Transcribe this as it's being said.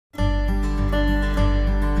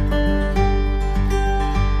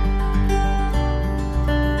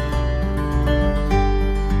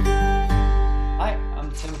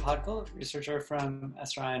Mitchell, researcher from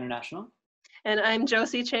SRI International. And I'm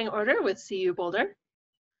Josie Chang Order with CU Boulder.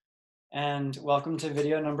 And welcome to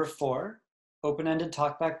video number 4, Open-Ended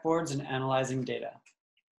Talkback Boards and Analyzing Data.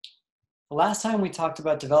 The last time we talked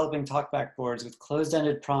about developing talkback boards with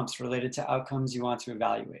closed-ended prompts related to outcomes you want to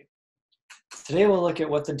evaluate. Today we'll look at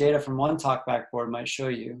what the data from one talkback board might show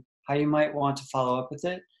you, how you might want to follow up with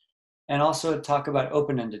it, and also talk about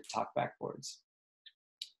open-ended talkback boards.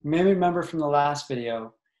 You may remember from the last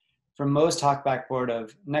video, from Mo's talkback board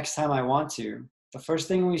of next time I want to, the first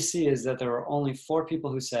thing we see is that there were only 4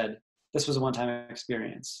 people who said this was a one-time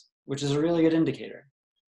experience, which is a really good indicator.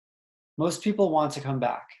 Most people want to come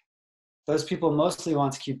back. Those people mostly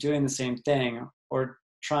want to keep doing the same thing or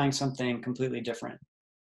trying something completely different.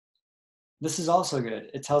 This is also good.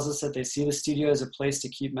 It tells us that they see the studio as a place to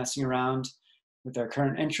keep messing around with their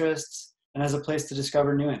current interests and as a place to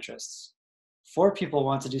discover new interests. 4 people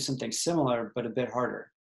want to do something similar, but a bit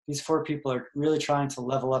harder. These 4 people are really trying to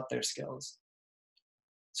level up their skills.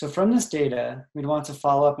 So from this data, we'd want to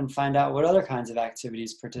follow up and find out what other kinds of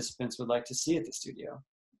activities participants would like to see at the studio.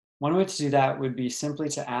 One way to do that would be simply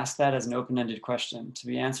to ask that as an open-ended question, to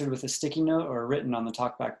be answered with a sticky note or written on the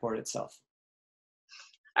talkback board itself.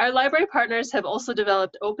 Our library partners have also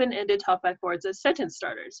developed open-ended talkback boards as sentence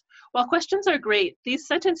starters. While questions are great, these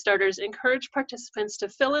sentence starters encourage participants to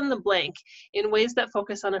fill in the blank in ways that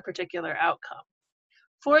focus on a particular outcome.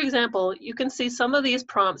 For example, you can see some of these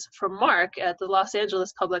prompts from Mark at the Los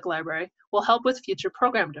Angeles Public Library will help with future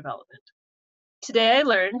program development. Today I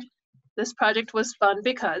learned this project was fun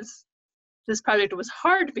because, this project was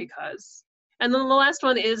hard because, and then the last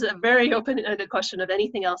one is a very open-ended question of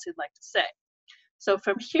anything else you'd like to say. So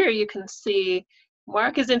from here you can see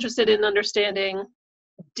Mark is interested in understanding,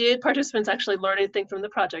 did participants actually learn anything from the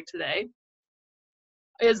project today?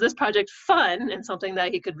 Is this project fun and something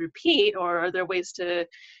that he could repeat, or are there ways to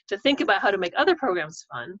think about how to make other programs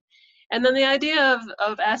fun? And then the idea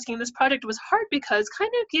of asking this project was hard because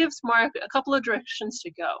kind of gives Mark a couple of directions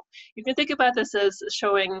to go. You can think about this as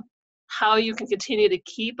showing how you can continue to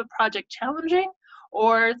keep a project challenging,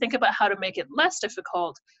 or think about how to make it less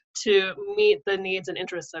difficult to meet the needs and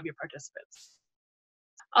interests of your participants.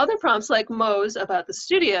 Other prompts like Mo's about the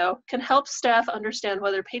studio can help staff understand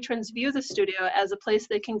whether patrons view the studio as a place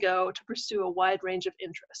they can go to pursue a wide range of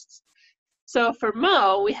interests. So for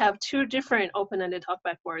Mo, we have 2 different open-ended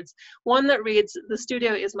talkback boards. One that reads, the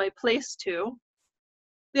studio is my place to.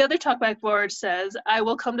 The other talkback board says, I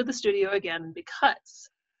will come to the studio again because.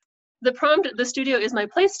 The prompt, the studio is my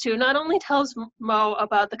place to, not only tells Mo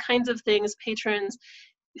about the kinds of things patrons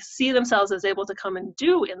see themselves as able to come and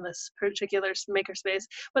do in this particular makerspace,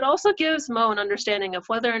 but also gives Mo an understanding of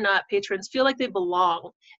whether or not patrons feel like they belong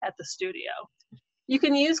at the studio. You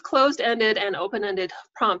can use closed-ended and open-ended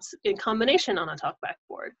prompts in combination on a talkback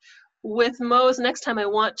board. With Mo's next time I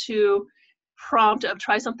want to prompt of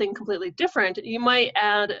try something completely different, you might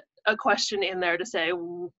add a question in there to say,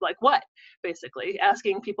 like what, basically,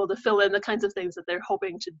 asking people to fill in the kinds of things that they're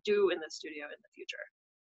hoping to do in the studio in the future.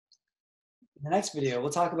 In the next video,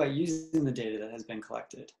 we'll talk about using the data that has been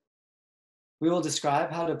collected. We will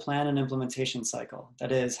describe how to plan an implementation cycle.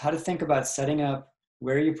 That is, how to think about setting up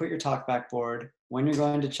where you put your talkback board, when you're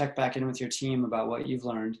going to check back in with your team about what you've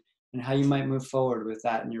learned, and how you might move forward with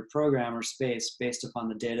that in your program or space based upon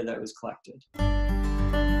the data that was collected.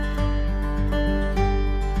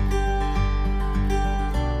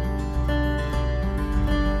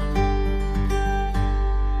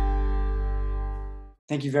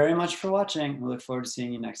 Thank you very much for watching. We look forward to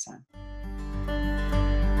seeing you next time.